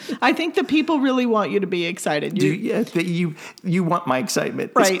I think the people really want you to be excited. You want my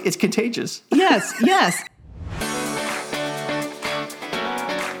excitement. Right. It's contagious. Yes, yes.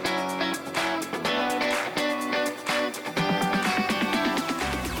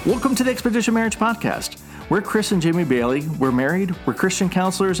 Welcome to the Expedition Marriage Podcast. We're Chris and Jamie Bailey. We're married, we're Christian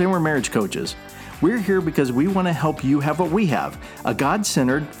counselors, and we're marriage coaches. We're here because we want to help you have what we have, a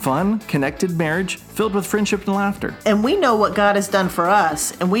God-centered, fun, connected marriage filled with friendship and laughter. And we know what God has done for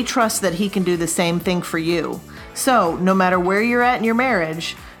us, and we trust that He can do the same thing for you. So, no matter where you're at in your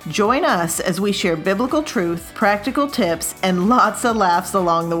marriage, join us as we share biblical truth, practical tips, and lots of laughs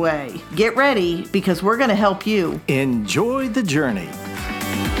along the way. Get ready, because we're going to help you. Enjoy the journey.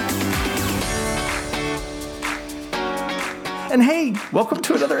 And hey, welcome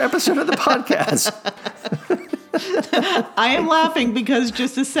to another episode of the podcast. I am laughing because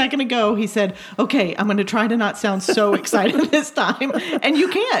just a second ago he said, okay, I'm going to try to not sound so excited this time. And you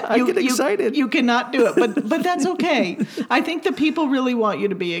can't. I get excited. You cannot do it, but that's okay. I think the people really want you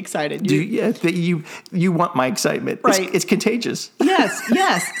to be excited. You want my excitement. Right. It's contagious.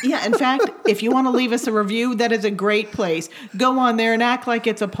 Yes. Yeah, in fact, if you want to leave us a review, that is a great place. Go on there and act like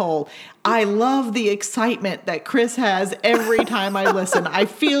it's a poll. I love the excitement that Chris has every time I listen. I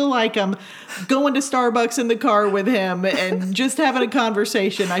feel like I'm going to Starbucks in the car with him and just having a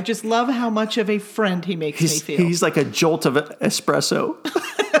conversation. I just love how much of a friend he makes me feel. He's like a jolt of espresso.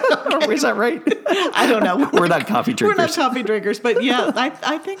 Okay. Is that right? I don't know. We're not coffee drinkers. We're not coffee drinkers, but yeah,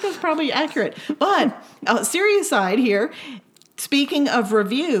 I think that's probably accurate. But serious side here. Speaking of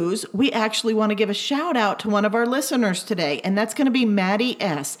reviews, we actually want to give a shout out to one of our listeners today, and that's going to be Maddie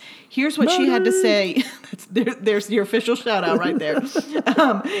S. Here's what she had to say. There's your official shout out right there.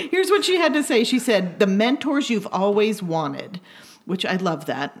 Here's what she had to say. She said, "The mentors you've always wanted," which I love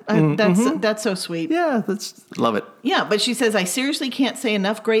that. That's so sweet. Yeah, love it. Yeah, but she says, "I seriously can't say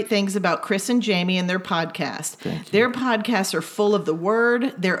enough great things about Chris and Jamie and their podcast. Their podcasts are full of the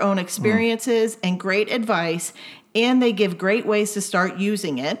word, their own experiences, and great advice. And they give great ways to start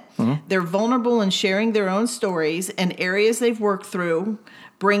using it. They're vulnerable in sharing their own stories and areas they've worked through,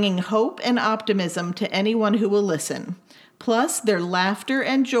 bringing hope and optimism to anyone who will listen. Plus, their laughter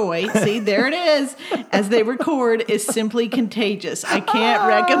and joy," see, there it is, "as they record is simply contagious. I can't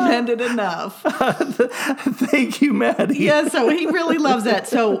recommend it enough." Thank you, Maddie. Yeah, so he really loves that.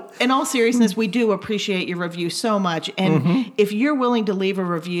 So in all seriousness, we do appreciate your review so much. And if you're willing to leave a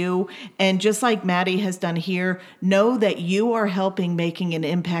review, and just like Maddie has done here, know that you are helping making an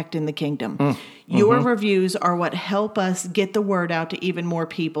impact in the kingdom. Your reviews are what help us get the word out to even more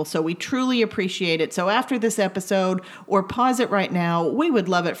people. So we truly appreciate it. So after this episode, or pause it right now, we would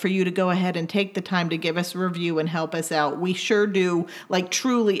love it for you to go ahead and take the time to give us a review and help us out. We sure do,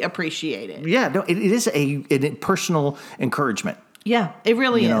 truly appreciate it. Yeah, no, it is a personal encouragement. Yeah, it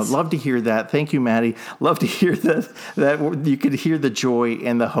really is. Love to hear that. Thank you, Maddie. Love to hear that you could hear the joy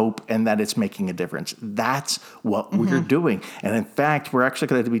and the hope and that it's making a difference. That's what we're doing. And in fact, we're actually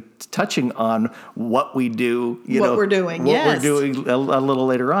going to be touching on what we do, what we're doing a little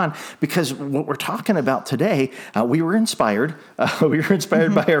later on, because what we're talking about today, we were inspired.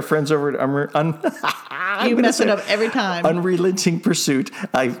 By our friends over at You mess it up every time. Unrelenting Pursuit.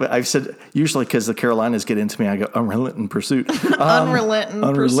 I've said, usually because the Carolinas get into me, I go, Unrelenting Pursuit. Unrelenting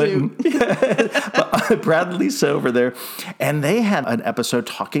Pursuit. Brad and Lisa over there. And they had an episode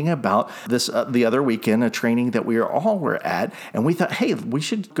talking about this the other weekend, a training that we all were at. And we thought, hey, we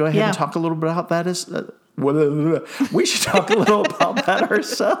should go ahead and talk a little bit about that we should talk a little about that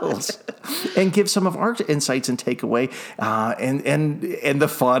ourselves and give some of our insights and takeaway and the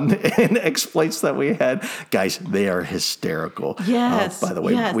fun and exploits that we had. Guys, they are hysterical. Yes. By the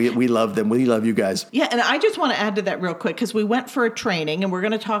way, we love them. We love you guys. Yeah, and I just want to add to that real quick because we went for a training and we're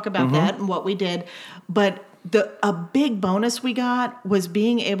going to talk about that and what we did. But a big bonus we got was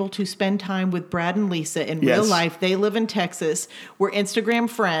being able to spend time with Brad and Lisa in real life. They live in Texas. We're Instagram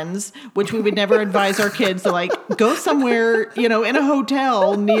friends, which we would never advise our kids to go somewhere, in a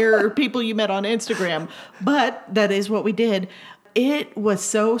hotel near people you met on Instagram. But that is what we did. It was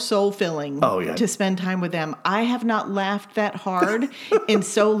so soul-filling to spend time with them. I have not laughed that hard in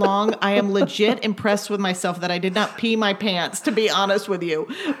so long. I am legit impressed with myself that I did not pee my pants, to be honest with you.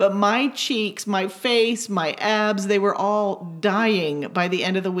 But my cheeks, my face, my abs, they were all dying by the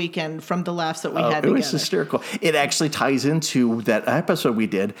end of the weekend from the laughs that we had together. It was hysterical. It actually ties into that episode we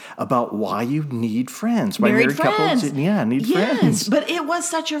did about why you need friends. Married friends. Couples, need friends. But it was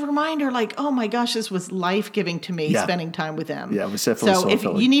such a reminder, oh my gosh, this was life-giving to me, spending time with them. Yeah, it was definitely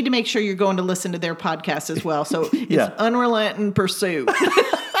so if you need to make sure you're going to listen to their podcast as well. So it's Unrelenting Pursuit.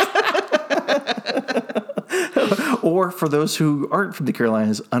 Or for those who aren't from the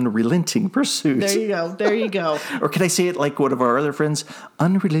Carolinas, unrelenting pursuit. There you go. Or can I say it like one of our other friends?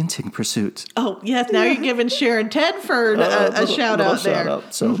 Unrelenting pursuit. Oh, yes. Now you're giving Sharon Tedford a shout out there.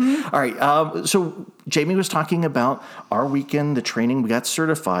 So, all right. So Jamie was talking about our weekend, the training. We got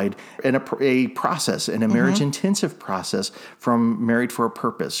certified in a process, in a marriage intensive process from Married for a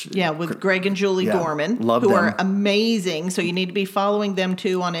Purpose. Yeah, with Greg and Julie Dorman, who are amazing. So you need to be following them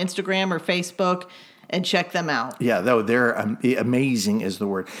too on Instagram or Facebook and check them out. Yeah, though they're amazing is the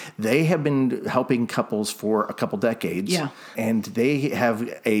word. They have been helping couples for a couple decades. Yeah. And they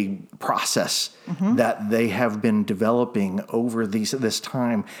have a process that they have been developing over this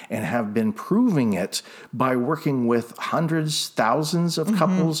time and have been proving it by working with hundreds, thousands of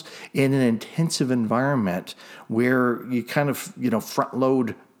couples in an intensive environment where you kind of, front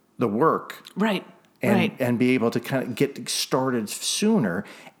load the work. Right. And be able to kind of get started sooner.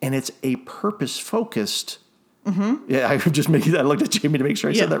 And it's a purpose-focused, yeah, I looked at Jamie to make sure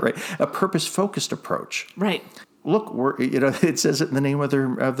I said that right. A purpose-focused approach. Right. Look, it says it in the name of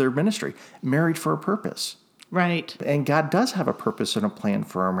their ministry, Married for a Purpose. Right. And God does have a purpose and a plan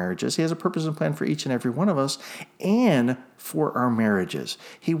for our marriages. He has a purpose and plan for each and every one of us and for our marriages.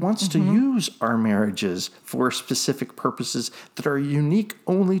 He wants to use our marriages for specific purposes that are unique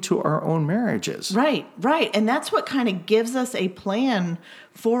only to our own marriages. Right. And that's what kind of gives us a plan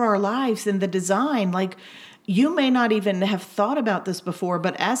for our lives and the design. Like, you may not even have thought about this before,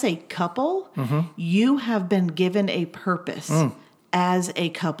 but as a couple, you have been given a purpose. As a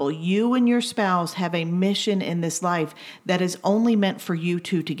couple, you and your spouse have a mission in this life that is only meant for you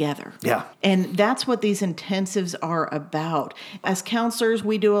two together. Yeah. And that's what these intensives are about. As counselors,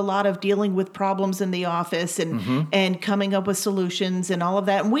 we do a lot of dealing with problems in the office and coming up with solutions and all of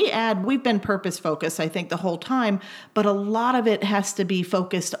that. And we've been purpose focused, I think, the whole time, but a lot of it has to be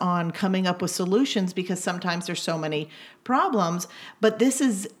focused on coming up with solutions because sometimes there's so many problems. But this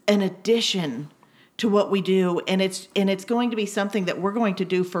is an addition to what we do, and it's going to be something that we're going to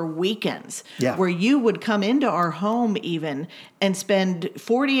do for weekends, where you would come into our home even and spend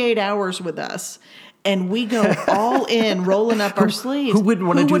 48 hours with us, and we go all in, rolling up our sleeves. Who wouldn't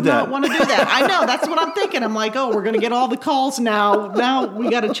want to do that? Who would not want to do that? I know, that's what I'm thinking. I'm like, we're going to get all the calls now. Now we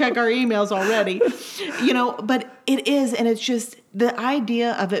got to check our emails already. But it is, and it's just the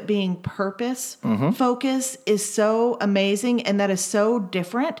idea of it being purpose focus is so amazing, and that is so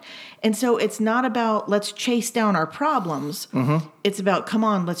different. And so it's not about let's chase down our problems. It's about, come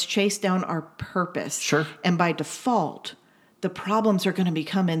on, let's chase down our purpose. Sure. And by default, the problems are going to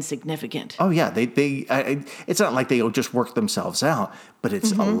become insignificant. Oh yeah, it's not like they'll just work themselves out, but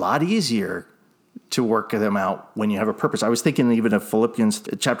it's a lot easier to work them out when you have a purpose. I was thinking even of Philippians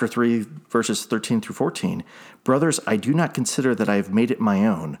chapter 3, verses 13 through 14. Brothers, I do not consider that I have made it my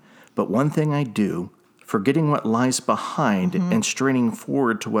own, but one thing I do, forgetting what lies behind and straining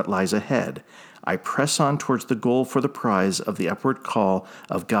forward to what lies ahead, I press on towards the goal for the prize of the upward call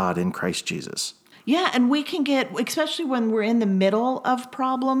of God in Christ Jesus. Yeah, and we can get, especially when we're in the middle of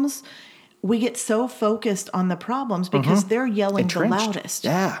problems, we get so focused on the problems because they're yelling Entrenched. the loudest.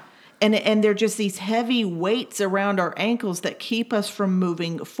 Yeah. And they're just these heavy weights around our ankles that keep us from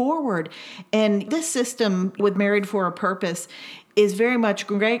moving forward. And this system with Married for a Purpose is very much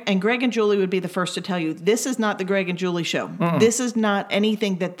Greg and Julie would be the first to tell you, this is not the Greg and Julie show. This is not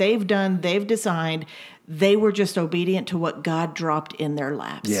anything that they've done, they've designed. They were just obedient to what God dropped in their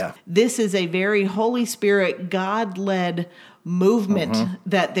laps. Yeah. This is a very Holy Spirit, God-led movement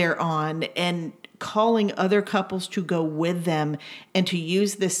that they're on, and calling other couples to go with them and to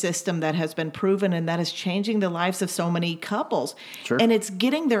use this system that has been proven and that is changing the lives of so many couples. Sure. And it's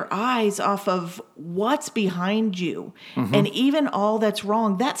getting their eyes off of what's behind you and even all that's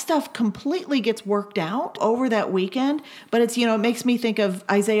wrong. That stuff completely gets worked out over that weekend. But it's, it makes me think of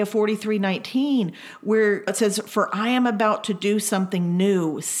Isaiah 43:19, where it says, "For I am about to do something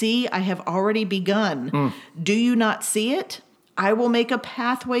new. See, I have already begun. Do you not see it? I will make a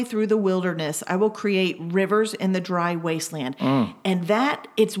pathway through the wilderness. I will create rivers in the dry wasteland." And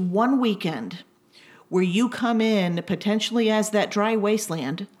it's one weekend where you come in potentially as that dry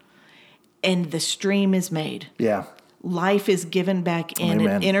wasteland and the stream is made. Yeah. Life is given back in,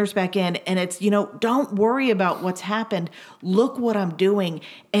 Amen. It enters back in, and it's, don't worry about what's happened. Look what I'm doing.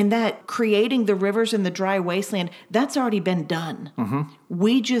 And that creating the rivers in the dry wasteland, that's already been done.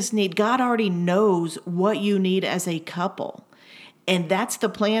 We just God already knows what you need as a couple. And that's the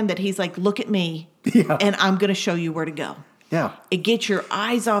plan that he's like, look at me, and I'm going to show you where to go. Yeah. It gets your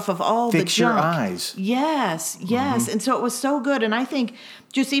eyes off of all the junk. Fix your eyes. Yes. And so it was so good. And I think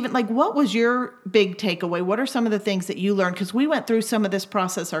just even like, what was your big takeaway? What are some of the things that you learned? Because we went through some of this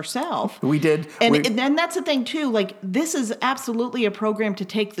process ourselves. We did. And that's the thing too. Like, this is absolutely a program to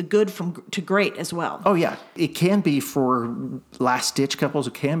take the good to great as well. Oh yeah. It can be for last ditch couples.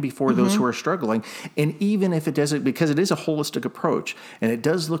 It can be for those who are struggling. And even if it doesn't, because it is a holistic approach and it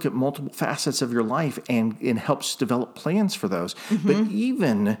does look at multiple facets of your life and helps develop plans for those. But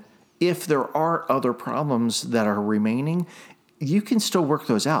even if there are other problems that are remaining, you can still work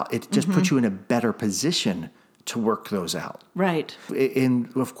those out. It just puts you in a better position to work those out. Right.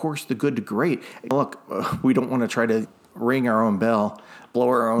 And of course, the good to great. Look, we don't want to try to ring our own bell, blow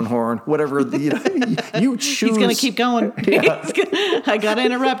our own horn, whatever you choose. He's going to keep going. Yeah. I got to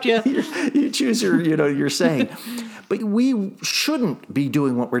interrupt you. You choose your saying. But we shouldn't be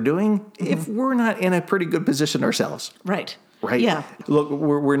doing what we're doing if we're not in a pretty good position ourselves. Right. Right? Yeah. Look,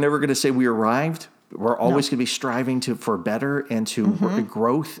 we're never going to say we arrived. We're always going to be striving for better and to work at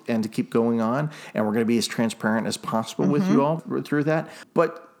growth and to keep going on. And we're going to be as transparent as possible with you all through that.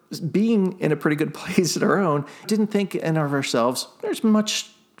 But being in a pretty good place at our own, didn't think in of ourselves, there's much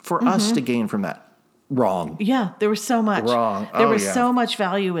for us to gain from that. Wrong. Yeah, there was so much. Wrong. There was so much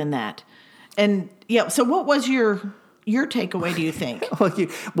value in that. And yeah, so what was your takeaway, do you think?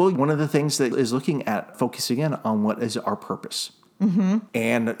 Well, one of the things that is looking at focusing in on what is our purpose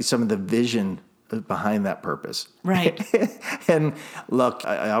and some of the vision behind that purpose. Right. And look,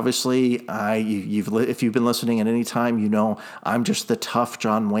 obviously, if you've been listening at any time, you know I'm just the tough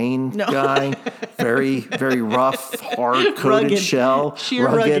John Wayne guy. Very, very rough, hard-coded shell. Sheer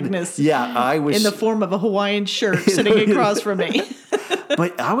ruggedness. Yeah, I was... in the form of a Hawaiian shirt sitting across from me.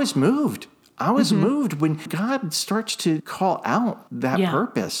 But I was moved. I was moved when God starts to call out that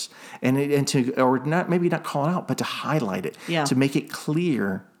purpose and to, or not, maybe not call it out, but to highlight it, to make it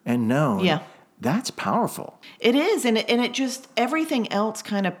clear and known. Yeah. That's powerful. It is. And it just, everything else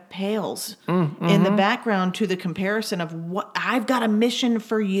kind of pales in the background to the comparison of what I've got a mission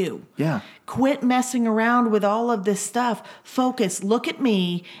for you. Yeah. Quit messing around with all of this stuff. Focus, look at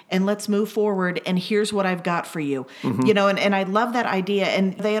me, and let's move forward. And here's what I've got for you. You know, and I love that idea.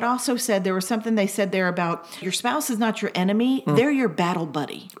 And they had also said, there was something they said there about your spouse is not your enemy. They're your battle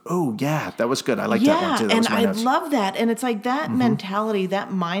buddy. Oh, yeah. That was good. I like that one too. That and I love that. And it's like that mentality, that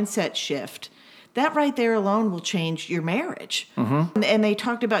mindset shift. That right there alone will change your marriage. And they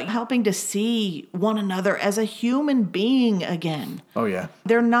talked about helping to see one another as a human being again. Oh, yeah.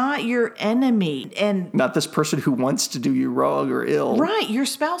 They're not your enemy. And not this person who wants to do you wrong or ill. Right. Your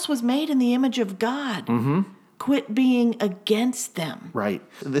spouse was made in the image of God. Quit being against them. Right.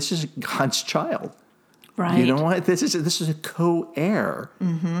 This is God's child. Right. You know what? This is a co-heir.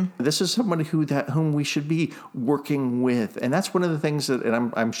 This is somebody whom we should be working with, and that's one of the things that.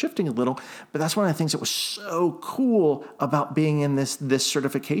 And I'm shifting a little, but that's one of the things that was so cool about being in this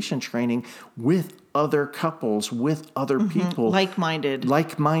certification training with other couples, with other people, like-minded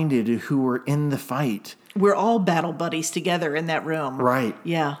who are in the fight. We're all battle buddies together in that room. Right.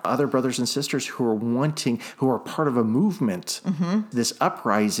 Yeah. Other brothers and sisters who are part of a movement, this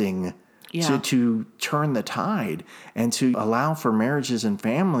uprising. To turn the tide and to allow for marriages and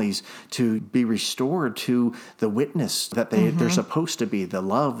families to be restored to the witness that they're supposed to be, the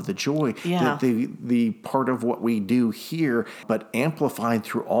love, the joy, the part of what we do here, but amplified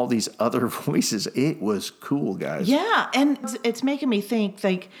through all these other voices. It was cool, guys. Yeah, and it's making me think,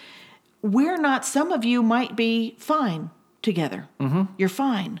 like, some of you might be fine together. You're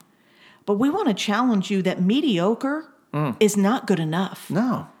fine. But we want to challenge you that mediocre is not good enough.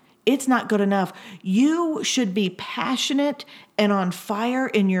 No. It's not good enough. You should be passionate and on fire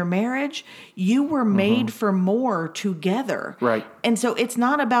in your marriage. You were made for more together. Right. And so it's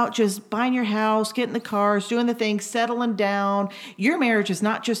not about just buying your house, getting the cars, doing the things, settling down. Your marriage is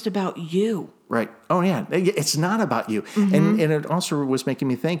not just about you. Right. Oh, yeah. It's not about you. And it also was making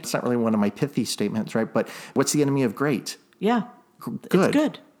me think, it's not really one of my pithy statements, right? But what's the enemy of great? Yeah. Good. It's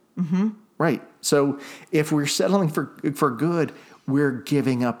good. Right. So if we're settling for good, we're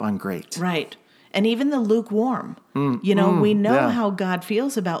giving up on great. Right. And even the lukewarm. We know how God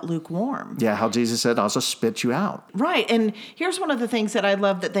feels about lukewarm. Yeah, how Jesus said, I'll just spit you out. Right. And here's one of the things that I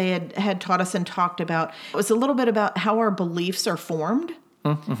love that they had taught us and talked about. It was a little bit about how our beliefs are formed.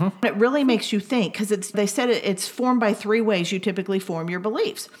 It really makes you think, because they said it's formed by 3 ways you typically form your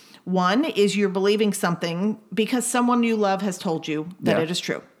beliefs. One is you're believing something because someone you love has told you that it is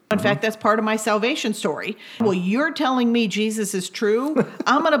true. In fact, that's part of my salvation story. Well, you're telling me Jesus is true.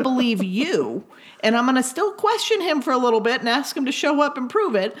 I'm going to believe you, and I'm going to still question him for a little bit and ask him to show up and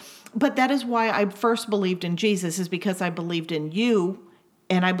prove it. But that is why I first believed in Jesus, is because I believed in you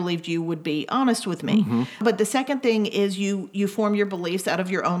and I believed you would be honest with me. But the second thing is you form your beliefs out of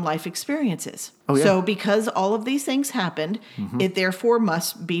your own life experiences. Oh, yeah. So because all of these things happened, it therefore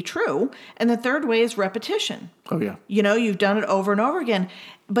must be true. And the third way is repetition. Oh, yeah. You've done it over and over again.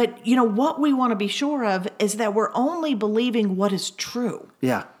 But, what we want to be sure of is that we're only believing what is true.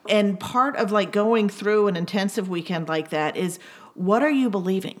 Yeah. And part of going through an intensive weekend like that is, what are you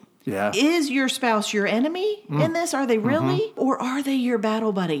believing? Yeah. Is your spouse your enemy in this? Are they really? Or are they your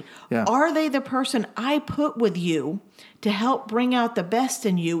battle buddy? Yeah. Are they the person I put with you to help bring out the best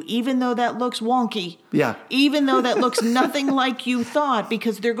in you, even though that looks wonky? Yeah. Even though that looks nothing like you thought,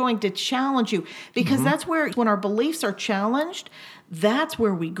 because they're going to challenge you. Because that's where, when our beliefs are challenged, that's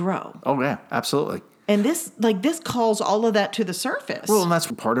where we grow. Oh, yeah, absolutely. And this calls all of that to the surface. Well, and that's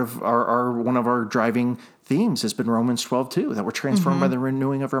part of our one of our driving themes has been Romans 12:2, that we're transformed by the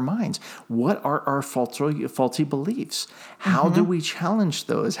renewing of our minds. What are our faulty beliefs? How do we challenge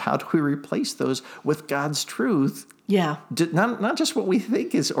those? How do we replace those with God's truth? Yeah. Not just what we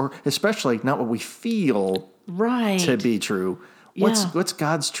think is, or especially not what we feel to be true. What's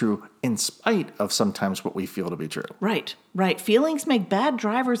God's true in spite of sometimes what we feel to be true? Right. Feelings make bad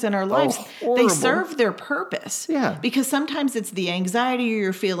drivers in our lives. Horrible. They serve their purpose. Yeah. Because sometimes it's the anxiety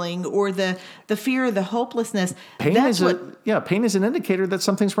you're feeling or the fear or the hopelessness. Pain is an indicator that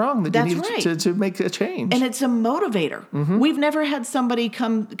something's wrong, that you need to make a change. And it's a motivator. We've never had somebody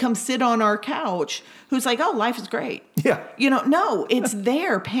come sit on our couch who's like, oh, life is great. Yeah. No, it's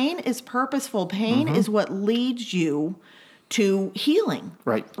there. Pain is purposeful. Pain is what leads you to healing.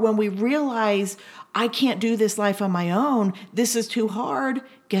 Right. When we realize I can't do this life on my own, this is too hard,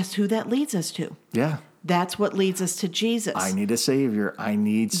 guess who that leads us to? Yeah. That's what leads us to Jesus. I need a Savior. I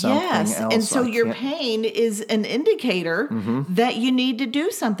need something else. And so your pain is an indicator that you need to do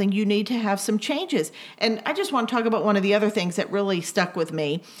something. You need to have some changes. And I just want to talk about one of the other things that really stuck with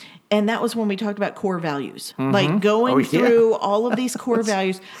me. And that was when we talked about core values, like going through all of these core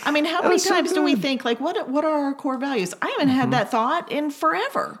values. I mean, how many times do we think, like, what are our core values? I haven't had that thought in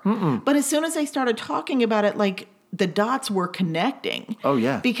forever. But as soon as they started talking about it, like, the dots were connecting. Oh,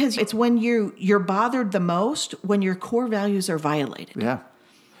 yeah. Because it's when you're bothered the most when your core values are violated. Yeah.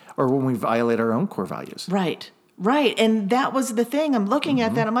 Or when we violate our own core values. Right. And that was the thing. I'm looking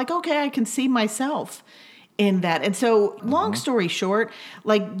at that. I'm like, okay, I can see myself in that. And so long story short,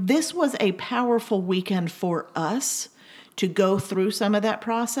 like, this was a powerful weekend for us to go through some of that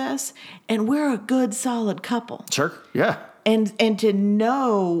process. And we're a good, solid couple. Sure. Yeah. And to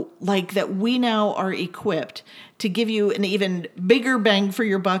know, like, that we now are equipped to give you an even bigger bang for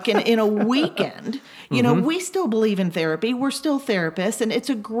your buck in a weekend. You know, we still believe in therapy. We're still therapists, and it's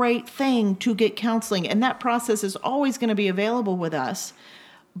a great thing to get counseling. And that process is always going to be available with us.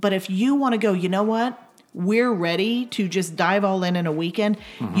 But if you want to go, you know what? We're ready to just dive all in a weekend.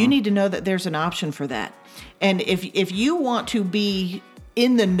 You need to know that there's an option for that. And if you want to be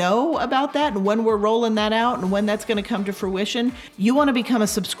in the know about that and when we're rolling that out and when that's going to come to fruition, you want to become a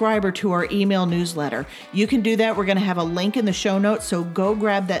subscriber to our email newsletter. You can do that. We're going to have a link in the show notes, so go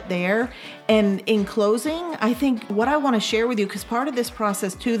grab that there. And in closing, I think what I want to share with you, because part of this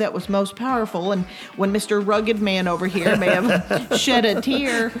process too that was most powerful, and when Mr. Rugged Man over here may have shed a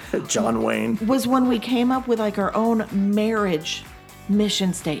tear, John Wayne, was when we came up with like our own marriage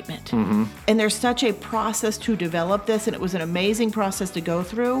mission statement. And there's such a process to develop this, and it was an amazing process to go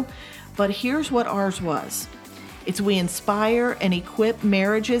through. But here's what ours was. It's we inspire and equip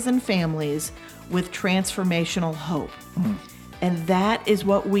marriages and families with transformational hope. And that is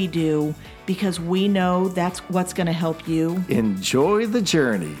what we do because we know that's what's going to help you enjoy the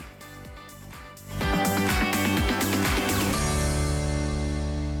journey.